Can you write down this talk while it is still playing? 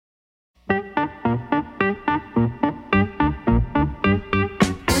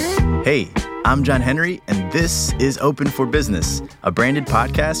I'm John Henry, and this is Open for Business, a branded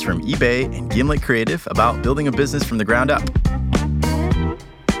podcast from eBay and Gimlet Creative about building a business from the ground up.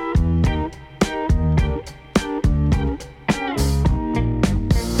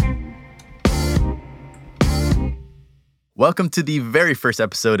 Welcome to the very first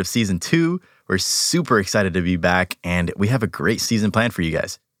episode of Season 2. We're super excited to be back, and we have a great season planned for you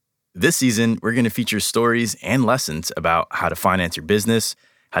guys. This season, we're going to feature stories and lessons about how to finance your business,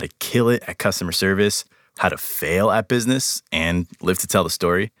 how to kill it at customer service, how to fail at business, and live to tell the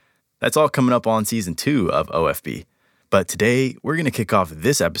story. That's all coming up on Season 2 of OFB. But today, we're going to kick off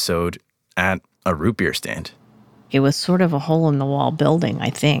this episode at a root beer stand. It was sort of a hole-in-the-wall building, I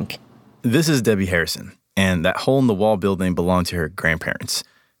think. This is Debbie Harrison, and that hole-in-the-wall building belonged to her grandparents.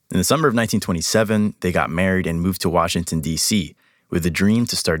 In the summer of 1927, they got married and moved to Washington, D.C., with a dream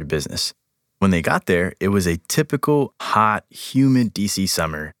to start a business. When they got there, it was a typical, hot, humid D.C.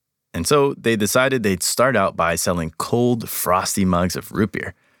 summer. And so they decided they'd start out by selling cold, frosty mugs of root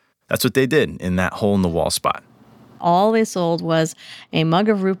beer. That's what they did in that hole-in-the-wall spot. All they sold was a mug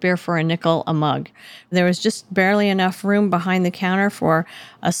of root beer for a nickel a mug. There was just barely enough room behind the counter for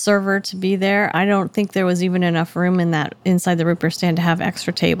a server to be there. I don't think there was even enough room inside the root beer stand to have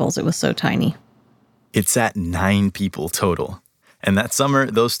extra tables. It was so tiny. It sat 9 people total. And that summer,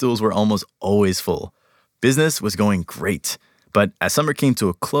 those stools were almost always full. Business was going great. But as summer came to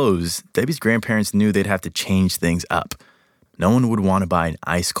a close, Debbie's grandparents knew they'd have to change things up. No one would want to buy an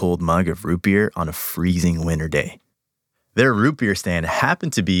ice-cold mug of root beer on a freezing winter day. Their root beer stand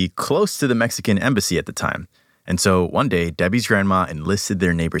happened to be close to the Mexican embassy at the time. And so one day, Debbie's grandma enlisted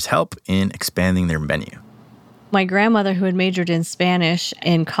their neighbors' help in expanding their menu. My grandmother, who had majored in Spanish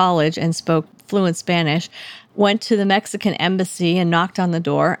in college and spoke fluent Spanish, went to the Mexican embassy and knocked on the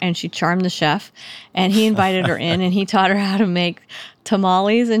door, and she charmed the chef, and he invited her in, and he taught her how to make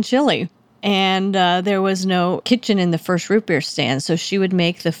tamales and chili. And there was no kitchen in the first root beer stand, so she would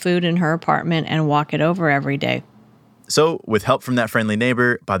make the food in her apartment and walk it over every day. So, with help from that friendly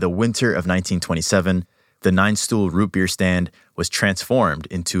neighbor, by the winter of 1927, the 9-stool root beer stand was transformed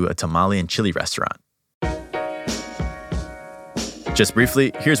into a tamale and chili restaurant. Just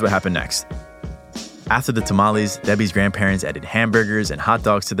briefly, here's what happened next. After the tamales, Debbie's grandparents added hamburgers and hot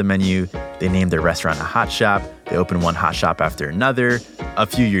dogs to the menu. They named their restaurant a hot shop. They opened one hot shop after another. A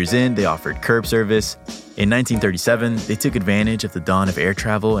few years in, they offered curb service. In 1937, they took advantage of the dawn of air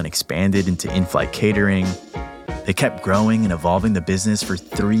travel and expanded into in-flight catering. They kept growing and evolving the business for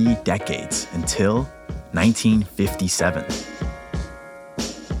 3 decades until 1957.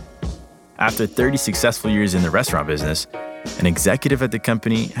 After 30 successful years in the restaurant business, an executive at the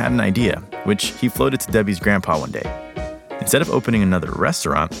company had an idea, which he floated to Debbie's grandpa one day. Instead of opening another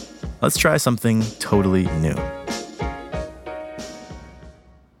restaurant, let's try something totally new.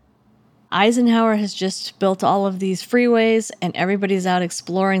 Eisenhower has just built all of these freeways, and everybody's out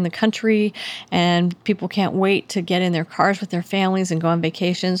exploring the country, and people can't wait to get in their cars with their families and go on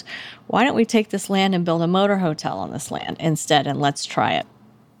vacations. Why don't we take this land and build a motor hotel on this land instead, and let's try it.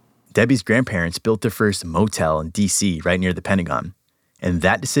 Debbie's grandparents built their first motel in D.C. right near the Pentagon, and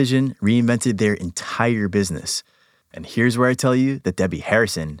that decision reinvented their entire business. And here's where I tell you that Debbie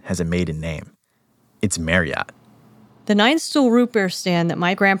Harrison has a maiden name. It's Marriott. The 9-stool root beer stand that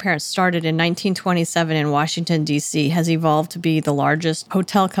my grandparents started in 1927 in Washington, D.C. has evolved to be the largest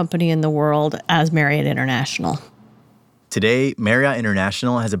hotel company in the world as Marriott International. Today, Marriott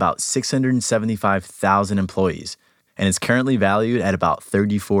International has about 675,000 employees, and is currently valued at about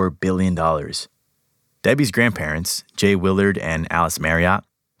 $34 billion. Debbie's grandparents, Jay Willard and Alice Marriott,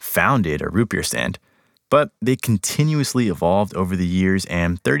 founded a root beer stand, but they continuously evolved over the years,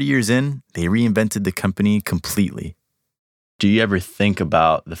 and 30 years in, they reinvented the company completely. Do you ever think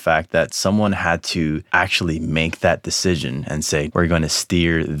about the fact that someone had to actually make that decision and say, we're going to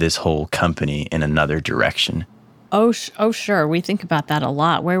steer this whole company in another direction? Oh, sure. We think about that a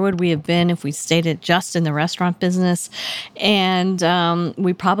lot. Where would we have been if we stayed just in the restaurant business? And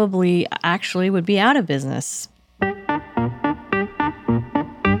we probably actually would be out of business.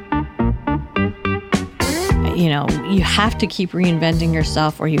 You know, you have to keep reinventing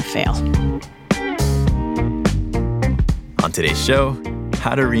yourself or you fail. On today's show,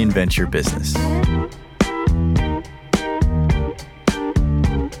 how to reinvent your business.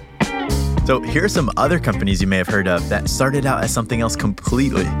 So here are some other companies you may have heard of that started out as something else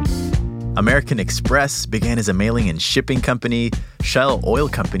completely. American Express began as a mailing and shipping company. Shell Oil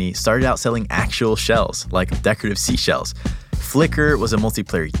Company started out selling actual shells, like decorative seashells. Flickr was a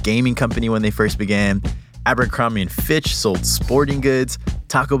multiplayer gaming company when they first began. Abercrombie & Fitch sold sporting goods.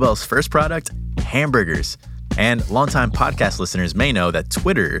 Taco Bell's first product, hamburgers. And longtime podcast listeners may know that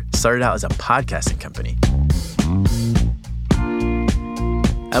Twitter started out as a podcasting company.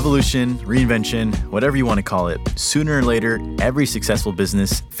 Evolution, reinvention, whatever you want to call it, sooner or later, every successful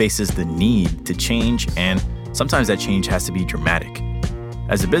business faces the need to change, and sometimes that change has to be dramatic.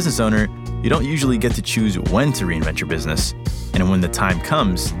 As a business owner, you don't usually get to choose when to reinvent your business, and when the time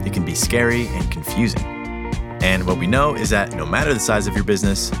comes, it can be scary and confusing. And what we know is that no matter the size of your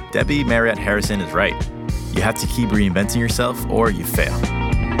business, Debbie Marriott Harrison is right. You have to keep reinventing yourself or you fail.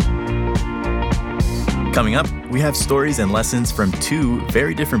 Coming up, we have stories and lessons from two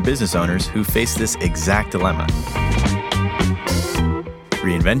very different business owners who face this exact dilemma.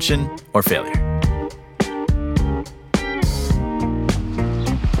 Reinvention or failure.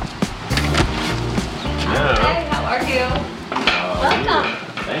 Hi, how are you?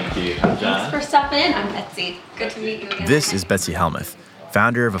 Welcome. Thank you. I'm John. Thanks for stopping in. I'm Betsy. Good to meet you again. This is Betsy Helmuth,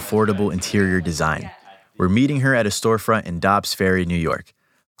 founder of Affordable Interior Design. We're meeting her at a storefront in Dobbs Ferry, New York.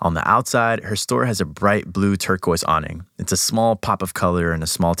 On the outside, her store has a bright blue turquoise awning. It's a small pop of color in a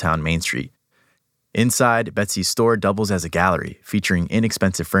small town main street. Inside, Betsy's store doubles as a gallery, featuring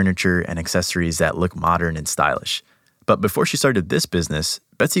inexpensive furniture and accessories that look modern and stylish. But before she started this business,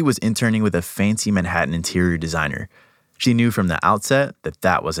 Betsy was interning with a fancy Manhattan interior designer. She knew from the outset that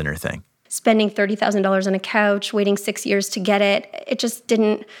that wasn't her thing. Spending $30,000 on a couch, waiting 6 years to get it, it just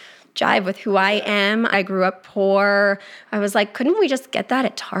didn't jive with who I am. I grew up poor. I was like, couldn't we just get that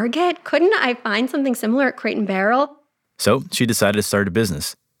at Target? Couldn't I find something similar at Crate & Barrel? So she decided to start a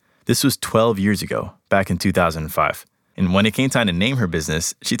business. This was 12 years ago, back in 2005. And when it came time to name her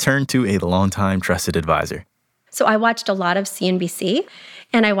business, she turned to a longtime trusted advisor. So I watched a lot of CNBC,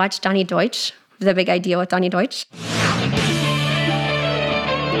 and I watched Donnie Deutsch, The Big Idea with Donnie Deutsch.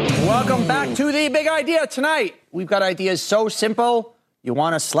 Welcome back to The Big Idea. Tonight, we've got ideas so simple, you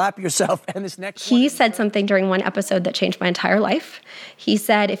want to slap yourself. And this next He said something during one episode that changed my entire life. He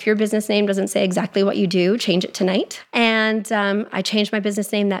said, if your business name doesn't say exactly what you do, change it tonight. And I changed my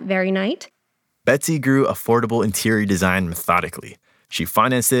business name that very night. Betsy grew Affordable Interior Design methodically. She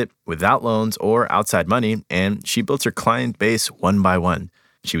financed it without loans or outside money, and she built her client base one by one.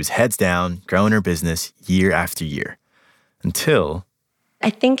 She was heads down, growing her business year after year. Until I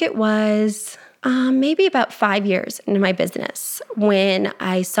think it was maybe about 5 years into my business when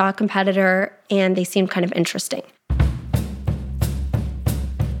I saw a competitor and they seemed kind of interesting.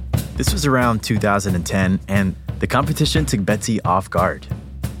 this was around 2010, and the competition took Betsy off guard.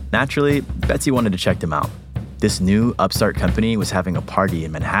 Naturally, Betsy wanted to check them out. This new upstart company was having a party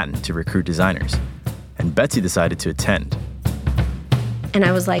in Manhattan to recruit designers, and Betsy decided to attend. And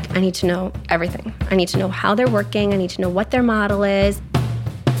I was like, I need to know everything. I need to know how they're working. I need to know what their model is.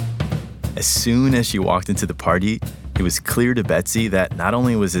 As soon as she walked into the party, it was clear to Betsy that not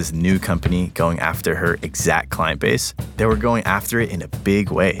only was this new company going after her exact client base, they were going after it in a big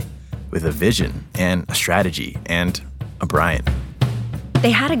way, with a vision and a strategy and a Brian.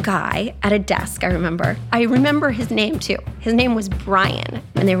 They had a guy at a desk, I remember. I remember his name too. His name was Brian.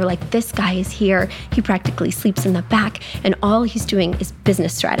 And they were like, this guy is here. He practically sleeps in the back, and all he's doing is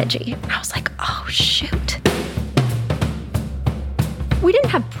business strategy. And I was like, oh, shoot. We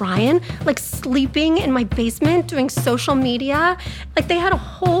didn't have Brian like sleeping in my basement doing social media. Like they had a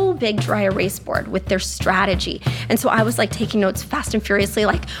whole big dry erase board with their strategy. And so I was like taking notes fast and furiously,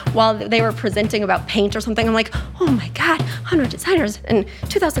 like while they were presenting about paint or something. I'm like, oh my God, 100 designers and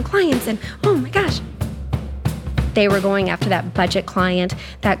 2,000 clients and oh my gosh. They were going after that budget client,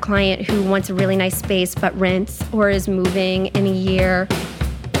 that client who wants a really nice space but rents or is moving in a year.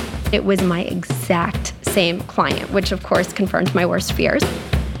 It was my exact same client, which of course confirmed my worst fears.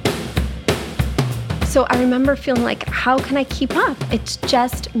 So I remember feeling like, how can I keep up? It's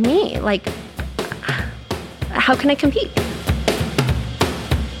just me. Like, how can I compete?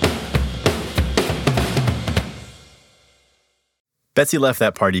 Betsy left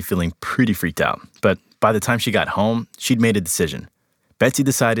that party feeling pretty freaked out, but by the time she got home, she'd made a decision. Betsy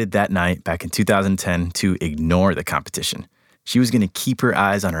decided that night back in 2010 to ignore the competition. She was going to keep her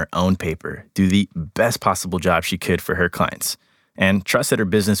eyes on her own paper, do the best possible job she could for her clients, and trust that her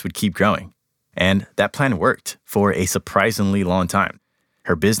business would keep growing. And that plan worked for a surprisingly long time.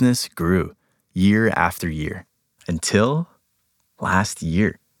 Her business grew year after year until last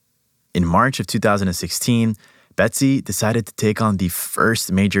year. In March of 2016, Betsy decided to take on the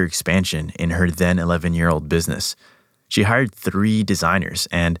first major expansion in her then 11-year-old business. She hired 3 designers,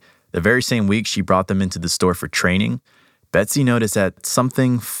 and the very same week she brought them into the store for training, Betsy noticed that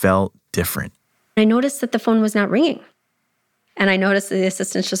something felt different. I noticed that the phone was not ringing. And I noticed the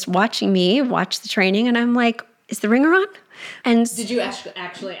assistant's just watching me watch the training. And I'm like, is the ringer on? And Did you actually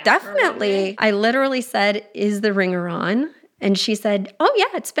ask her? definitely, I literally said, "Is the ringer on?" And she said, "Oh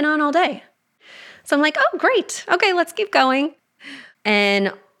yeah, it's been on all day." So I'm like, "Oh, great. Okay, let's keep going."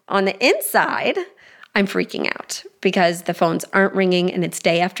 And on the inside, I'm freaking out because the phones aren't ringing and it's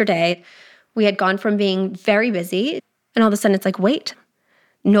day after day. We had gone from being very busy and all of a sudden it's like, wait,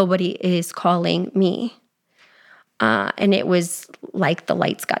 nobody is calling me. And it was like the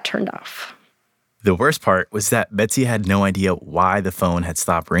lights got turned off. The worst part was that Betsy had no idea why the phone had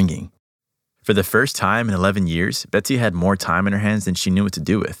stopped ringing. For the first time in 11 years, Betsy had more time in her hands than she knew what to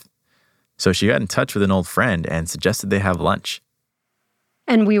do with. So she got in touch with an old friend and suggested they have lunch.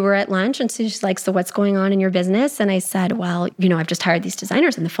 And we were at lunch and she's like, "So what's going on in your business?" And I said, "Well, I've just hired these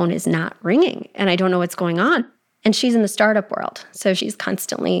designers and the phone is not ringing and I don't know what's going on." And she's in the startup world. So she's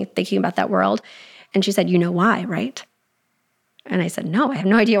constantly thinking about that world. And she said, "You know why, right?" And I said, "No, I have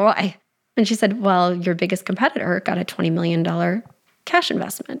no idea why." And she said, "Well, your biggest competitor got a $20 million cash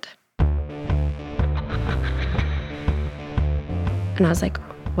investment." And I was like,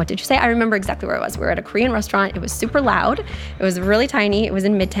 "What did you say?" I remember exactly where it was. We were at a Korean restaurant. It was super loud. It was really tiny. It was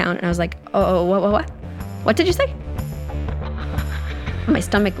in Midtown. And I was like, "Oh, what? What did you say?" My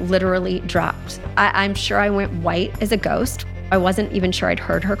stomach literally dropped. I'm sure I went white as a ghost. I wasn't even sure I'd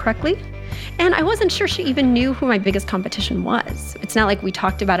heard her correctly. And I wasn't sure she even knew who my biggest competition was. It's not like we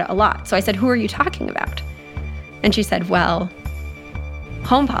talked about it a lot. So I said, "Who are you talking about?" And she said, "Well,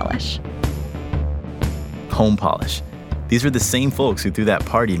 Home Polish." Home Polish. These were the same folks who threw that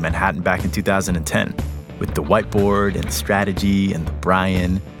party in Manhattan back in 2010 with the whiteboard and the strategy and the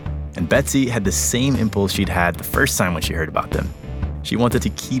Brian. And Betsy had the same impulse she'd had the first time when she heard about them. She wanted to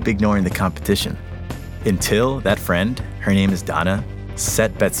keep ignoring the competition until that friend, her name is Donna,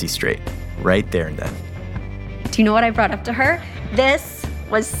 set Betsy straight right there and then. Do you know what I brought up to her? This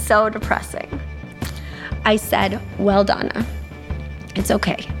was so depressing. I said, "Well, Donna, it's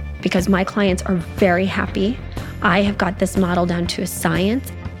okay because my clients are very happy. I have got this model down to a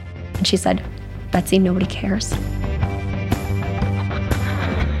science." And she said, "Betsy, nobody cares."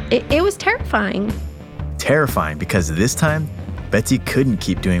 It was terrifying. Terrifying because this time, Betsy couldn't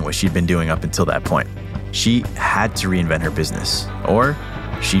keep doing what she'd been doing up until that point. She had to reinvent her business, or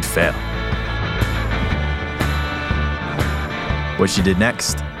she'd fail. What she did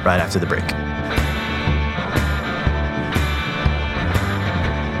next, right after the break.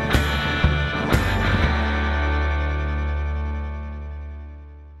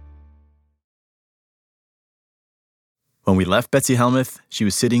 When we left Betsy Helmuth, she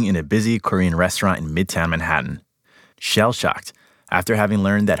was sitting in a busy Korean restaurant in Midtown Manhattan, shell-shocked after having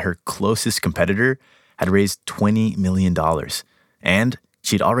learned that her closest competitor had raised $20 million. And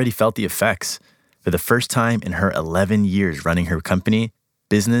she'd already felt the effects. For the first time in her 11 years running her company,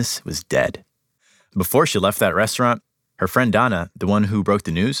 business was dead. Before she left that restaurant, her friend Donna, the one who broke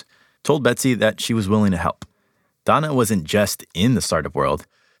the news, told Betsy that she was willing to help. Donna wasn't just in the startup world.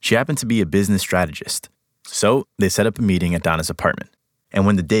 She happened to be a business strategist. So they set up a meeting at Donna's apartment. And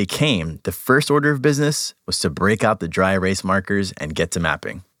when the day came, the first order of business was to break out the dry erase markers and get to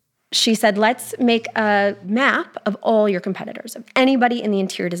mapping. She said, "Let's make a map of all your competitors, of anybody in the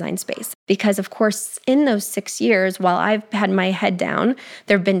interior design space." Because, of course, in those 6 years, while I've had my head down,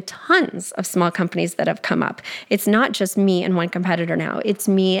 there have been tons of small companies that have come up. It's not just me and one competitor now. It's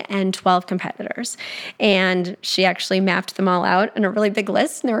me and 12 competitors. And she actually mapped them all out in a really big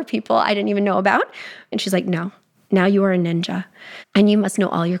list. And there were people I didn't even know about. And she's like, "No. Now you are a ninja, and you must know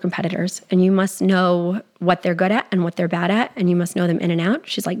all your competitors, and you must know what they're good at and what they're bad at, and you must know them in and out."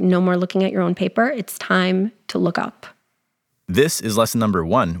 She's like, "No more looking at your own paper. It's time to look up." This is lesson number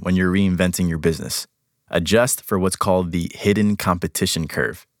 1 when you're reinventing your business. Adjust for what's called the hidden competition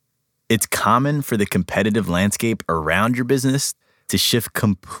curve. It's common for the competitive landscape around your business to shift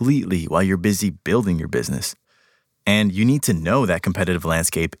completely while you're busy building your business. And you need to know that competitive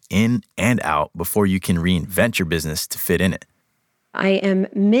landscape in and out before you can reinvent your business to fit in it. I am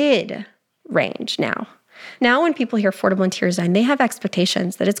mid-range now. Now when people hear affordable interior design, they have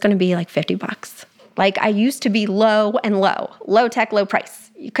expectations that it's going to be like $50. Like I used to be low and low tech, low price.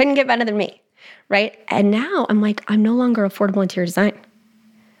 You couldn't get better than me, right? And now I'm like, I'm no longer affordable interior design.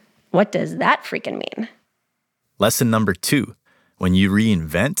 What does that freaking mean? Lesson number 2, when you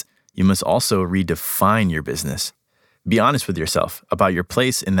reinvent, you must also redefine your business. Be honest with yourself about your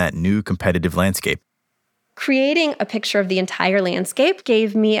place in that new competitive landscape. Creating a picture of the entire landscape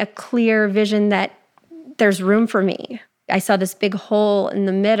gave me a clear vision that there's room for me. I saw this big hole in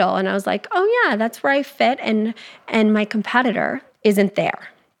the middle and I was like, oh yeah, that's where I fit and my competitor isn't there.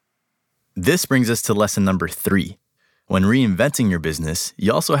 This brings us to lesson number 3. When reinventing your business,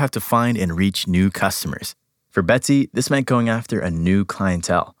 you also have to find and reach new customers. For Betsy, this meant going after a new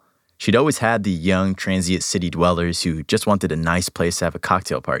clientele. She'd always had the young, transient city dwellers who just wanted a nice place to have a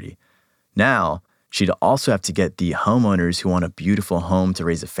cocktail party. Now, she'd also have to get the homeowners who want a beautiful home to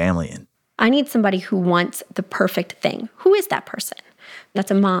raise a family in. I need somebody who wants the perfect thing. Who is that person?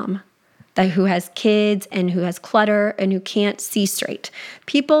 That's a mom who has kids and who has clutter and who can't see straight.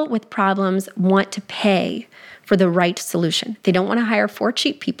 People with problems want to pay for the right solution. They don't want to hire 4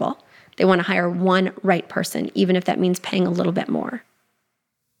 cheap people. They want to hire one right person, even if that means paying a little bit more.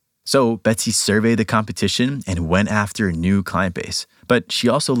 So Betsy surveyed the competition and went after a new client base. But she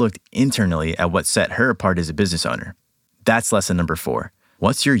also looked internally at what set her apart as a business owner. That's lesson number 4.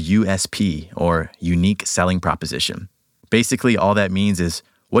 What's your USP, or unique selling proposition? Basically, all that means is,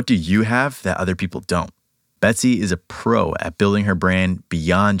 what do you have that other people don't? Betsy is a pro at building her brand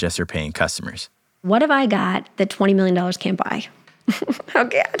beyond just her paying customers. What have I got that $20 million can't buy? How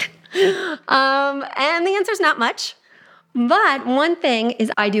good. And the answer is not much. But one thing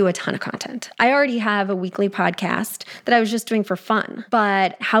is I do a ton of content. I already have a weekly podcast that I was just doing for fun.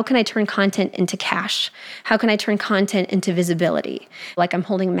 But how can I turn content into cash? How can I turn content into visibility? Like I'm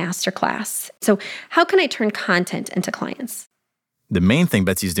holding a masterclass. So how can I turn content into clients? The main thing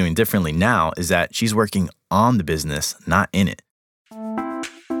Betsy's doing differently now is that she's working on the business, not in it.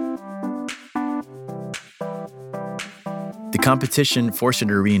 The competition forced her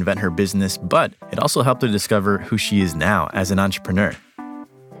to reinvent her business, but it also helped her discover who she is now as an entrepreneur.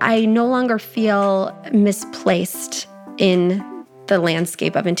 I no longer feel misplaced in the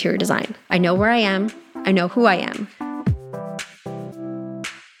landscape of interior design. I know where I am. I know who I am.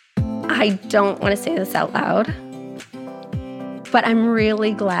 I don't want to say this out loud, but I'm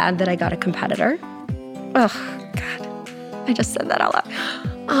really glad that I got a competitor. Oh, God. I just said that out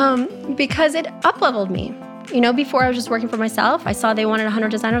loud. Because it up-leveled me. You know, before I was just working for myself, I saw they wanted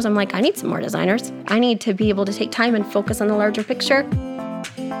 100 designers. I'm like, I need some more designers. I need to be able to take time and focus on the larger picture.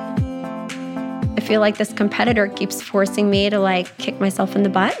 I feel like this competitor keeps forcing me to kick myself in the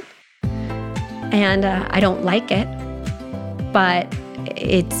butt. And I don't like it, but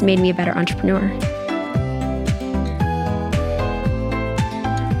it's made me a better entrepreneur.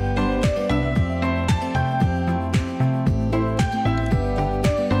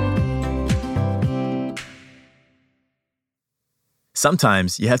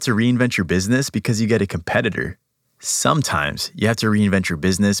 Sometimes you have to reinvent your business because you get a competitor. Sometimes you have to reinvent your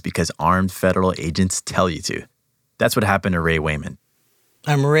business because armed federal agents tell you to. That's what happened to Ray Wayman.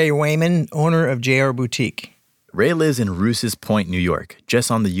 I'm Ray Wayman, owner of JR Boutique. Ray lives in Rouse's Point, New York,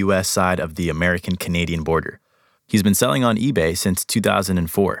 just on the U.S. side of the American-Canadian border. He's been selling on eBay since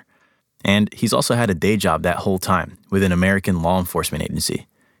 2004. And he's also had a day job that whole time with an American law enforcement agency.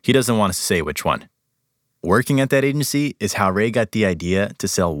 He doesn't want us to say which one. Working at that agency is how Ray got the idea to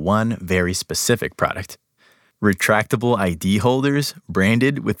sell one very specific product: retractable ID holders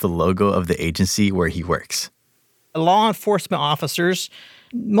branded with the logo of the agency where he works. Law enforcement officers,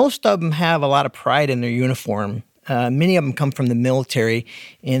 most of them have a lot of pride in their uniform. Many of them come from the military,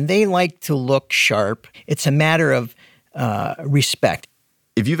 and they like to look sharp. It's a matter of respect.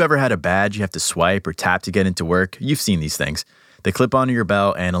 If you've ever had a badge you have to swipe or tap to get into work, you've seen these things. They clip onto your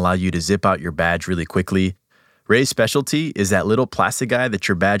belt and allow you to zip out your badge really quickly. Ray's specialty is that little plastic guy that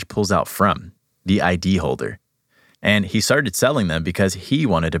your badge pulls out from, the ID holder. And he started selling them because he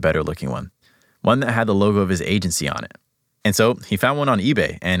wanted a better looking one that had the logo of his agency on it. And so he found one on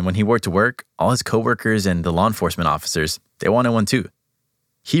eBay, and when he wore it to work, all his coworkers and the law enforcement officers, they wanted one too.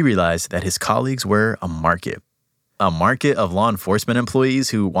 He realized that his colleagues were a market of law enforcement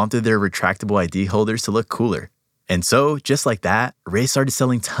employees who wanted their retractable ID holders to look cooler. And so, just like that, Ray started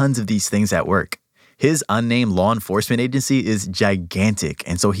selling tons of these things at work. His unnamed law enforcement agency is gigantic,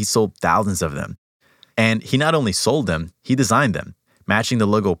 and so he sold thousands of them. And he not only sold them, he designed them, matching the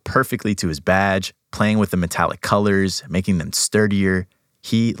logo perfectly to his badge, playing with the metallic colors, making them sturdier.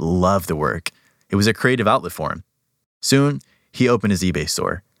 He loved the work. It was a creative outlet for him. Soon, he opened his eBay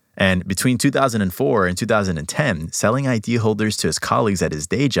store. And between 2004 and 2010, selling ID holders to his colleagues at his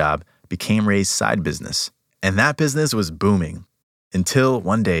day job became Ray's side business. And that business was booming until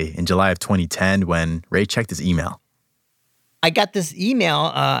one day in July of 2010 when Ray checked his email. I got this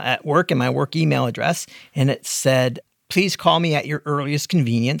email at work in my work email address, and it said, "Please call me at your earliest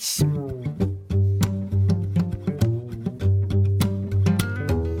convenience."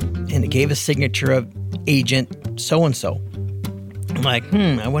 And it gave a signature of agent so-and-so. I'm like,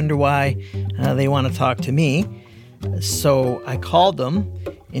 I wonder why they want to talk to me. So I called them,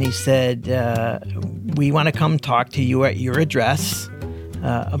 and he said, we want to come talk to you at your address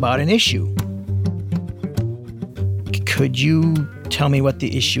about an issue. Could you tell me what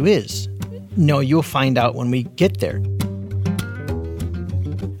the issue is? No, you'll find out when we get there.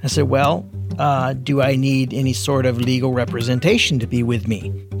 I said, well, do I need any sort of legal representation to be with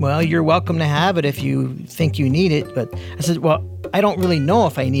me? Well, you're welcome to have it if you think you need it. But I said, well, I don't really know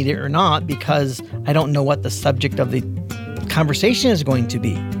if I need it or not because I don't know what the subject of the conversation is going to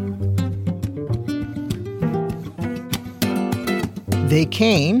be. They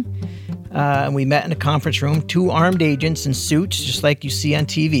came, and we met in a conference room, 2 armed agents in suits, just like you see on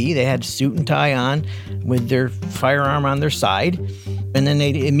TV. They had suit and tie on with their firearm on their side. And then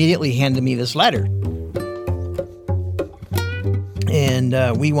they immediately handed me this letter.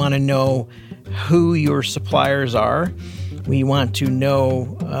 And we want to know who your suppliers are. We want to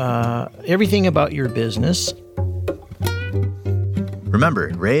know everything about your business.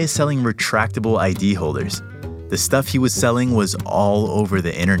 Remember, Ray is selling retractable ID holders. The stuff he was selling was all over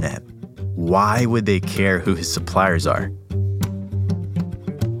the internet. Why would they care who his suppliers are?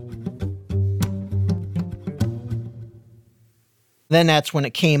 Then that's when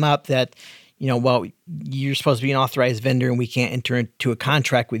it came up that, well, you're supposed to be an authorized vendor and we can't enter into a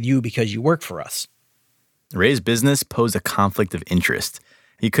contract with you because you work for us. Ray's business posed a conflict of interest.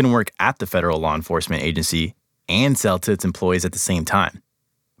 He couldn't work at the federal law enforcement agency and sell to its employees at the same time.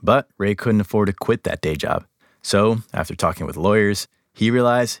 But Ray couldn't afford to quit that day job. So, after talking with lawyers, he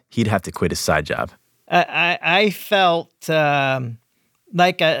realized he'd have to quit his side job. I felt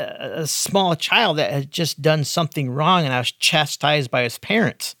like a small child that had just done something wrong and I was chastised by his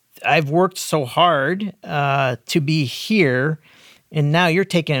parents. I've worked so hard to be here, and now you're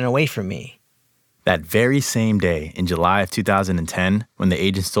taking it away from me. That very same day, in July of 2010, when the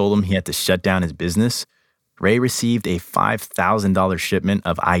agents told him he had to shut down his business, Ray received a $5,000 shipment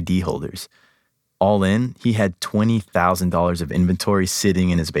of ID holders. All in, he had $20,000 of inventory sitting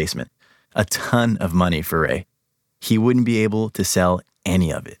in his basement. A ton of money for Ray. He wouldn't be able to sell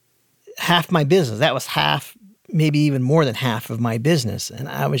any of it. Half my business. That was half, maybe even more than half of my business. And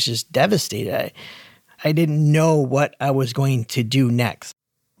I was just devastated. I didn't know what I was going to do next.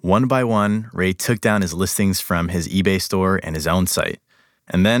 One by one, Ray took down his listings from his eBay store and his own site.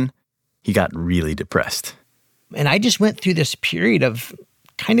 And then he got really depressed. And I just went through this period of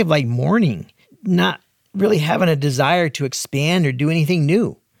kind of like mourning, not really having a desire to expand or do anything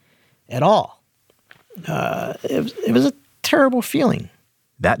new at all. It was a terrible feeling.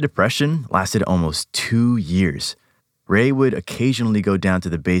 That depression lasted almost 2 years. Ray would occasionally go down to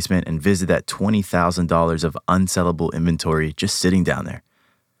the basement and visit that $20,000 of unsellable inventory just sitting down there.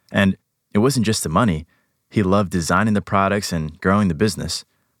 And it wasn't just the money. He loved designing the products and growing the business.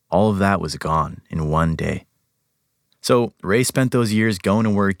 All of that was gone in one day. So Ray spent those years going to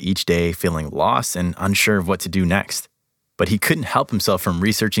work each day feeling lost and unsure of what to do next. But he couldn't help himself from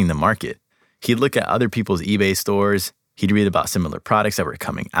researching the market. He'd look at other people's eBay stores. He'd read about similar products that were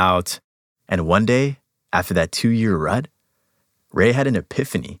coming out. And one day, after that 2-year rut, Ray had an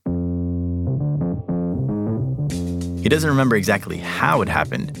epiphany. He doesn't remember exactly how it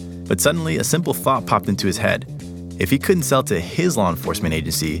happened, but suddenly a simple thought popped into his head. If he couldn't sell to his law enforcement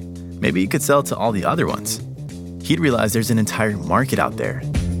agency, maybe he could sell to all the other ones. He'd realized there's an entire market out there.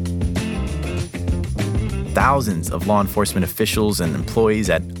 Thousands of law enforcement officials and employees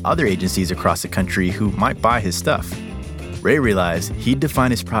at other agencies across the country who might buy his stuff. Ray realized he'd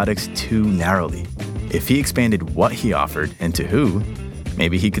defined his products too narrowly. If he expanded what he offered and to who,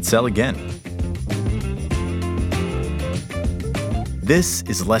 maybe he could sell again. This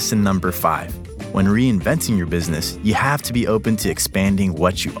is lesson number 5. When reinventing your business, you have to be open to expanding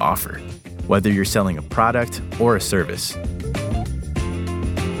what you offer, whether you're selling a product or a service.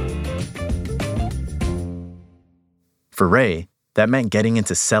 For Ray, that meant getting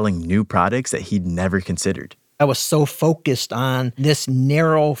into selling new products that he'd never considered. I was so focused on this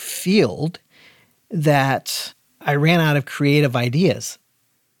narrow field that I ran out of creative ideas.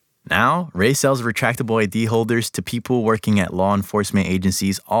 Now, Ray sells retractable ID holders to people working at law enforcement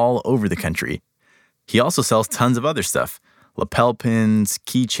agencies all over the country. He also sells tons of other stuff: lapel pins,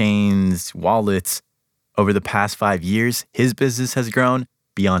 keychains, wallets. Over the past 5 years, his business has grown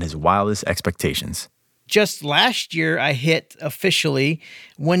beyond his wildest expectations. Just last year, I hit officially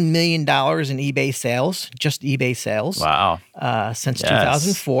 $1 million in eBay sales, just eBay sales. Wow. Since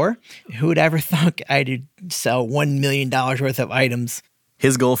 2004. Who would ever thunk I'd sell $1 million worth of items?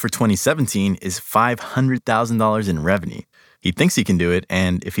 His goal for 2017 is $500,000 in revenue. He thinks he can do it,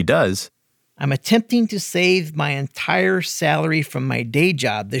 and if he does... I'm attempting to save my entire salary from my day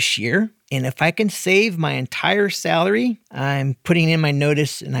job this year. And if I can save my entire salary, I'm putting in my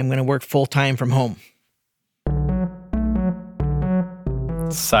notice and I'm going to work full-time from home.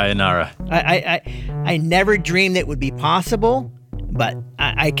 Sayonara. I never dreamed it would be possible, but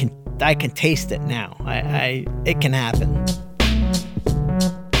I can I can taste it now. It can happen.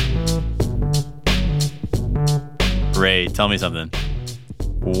 Ray, tell me something.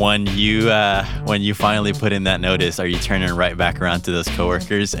 When you finally put in that notice, are you turning right back around to those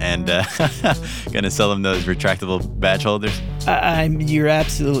coworkers and gonna sell them those retractable badge holders? You're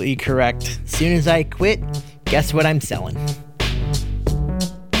absolutely correct. As soon as I quit, guess what I'm selling?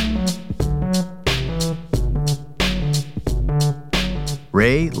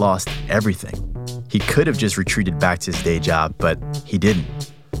 Ray lost everything. He could have just retreated back to his day job, but he didn't.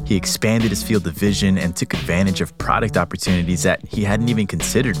 He expanded his field of vision and took advantage of product opportunities that he hadn't even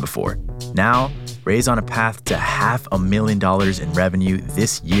considered before. Now, Ray's on a path to $500,000 in revenue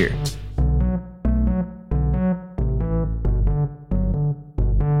this year.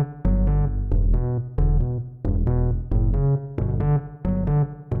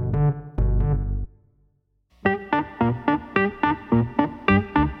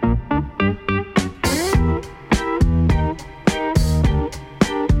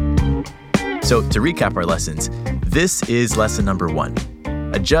 So to recap our lessons, this is lesson number 1.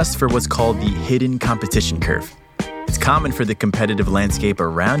 Adjust for what's called the hidden competition curve. It's common for the competitive landscape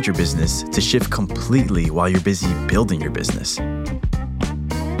around your business to shift completely while you're busy building your business.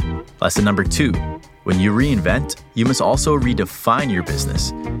 Lesson number 2, when you reinvent, you must also redefine your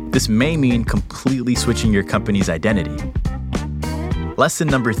business. This may mean completely switching your company's identity. Lesson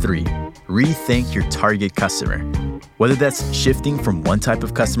number 3, rethink your target customer. Whether that's shifting from one type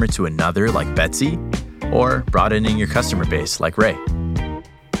of customer to another like Betsy, or broadening your customer base like Ray.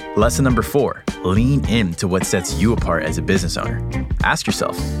 Lesson number 4, lean into what sets you apart as a business owner. Ask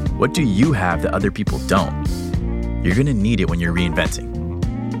yourself, what do you have that other people don't? You're gonna need it when you're reinventing.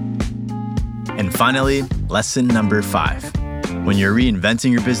 And finally, lesson number 5, when you're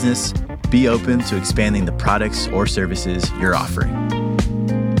reinventing your business, be open to expanding the products or services you're offering.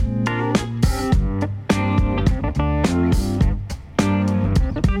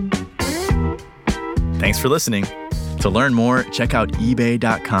 Thanks for listening. To learn more, check out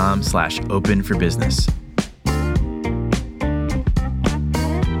ebay.com/open-for-business.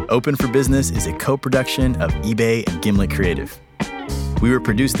 Open for Business is a co-production of eBay and Gimlet Creative. We were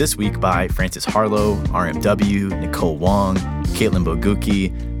produced this week by Francis Harlow, RMW, Nicole Wong, Caitlin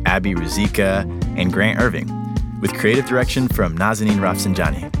Boguki, Abby Ruzika, and Grant Irving, with creative direction from Nazanin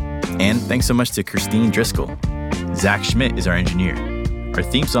Rafsanjani. And thanks so much to Christine Driscoll. Zach Schmidt is our engineer. Our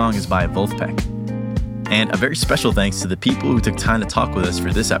theme song is by Wolfpack. And a very special thanks to the people who took time to talk with us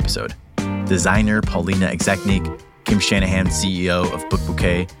for this episode. Designer Paulina Exeknik, Kim Shanahan, CEO of Book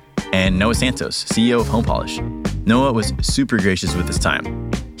Bouquet, and Noah Santos, CEO of Home Polish. Noah was super gracious with his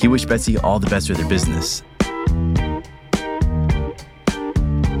time. He wished Betsy all the best with her business.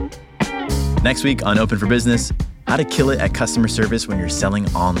 Next week on Open for Business, how to kill it at customer service when you're selling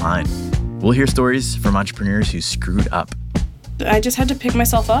online. We'll hear stories from entrepreneurs who screwed up. I just had to pick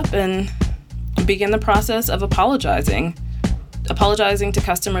myself up and begin the process of apologizing to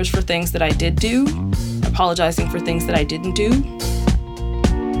customers for things that I did do, apologizing for things that I didn't do.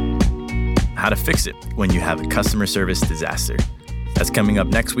 How to fix it when you have a customer service disaster. That's coming up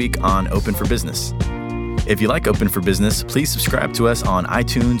next week on Open for Business. If you like Open for Business, please subscribe to us on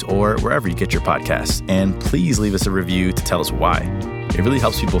iTunes or wherever you get your podcasts, and please leave us a review to tell us why. It really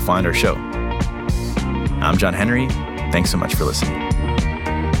helps people find our show. I'm John Henry. Thanks so much for listening.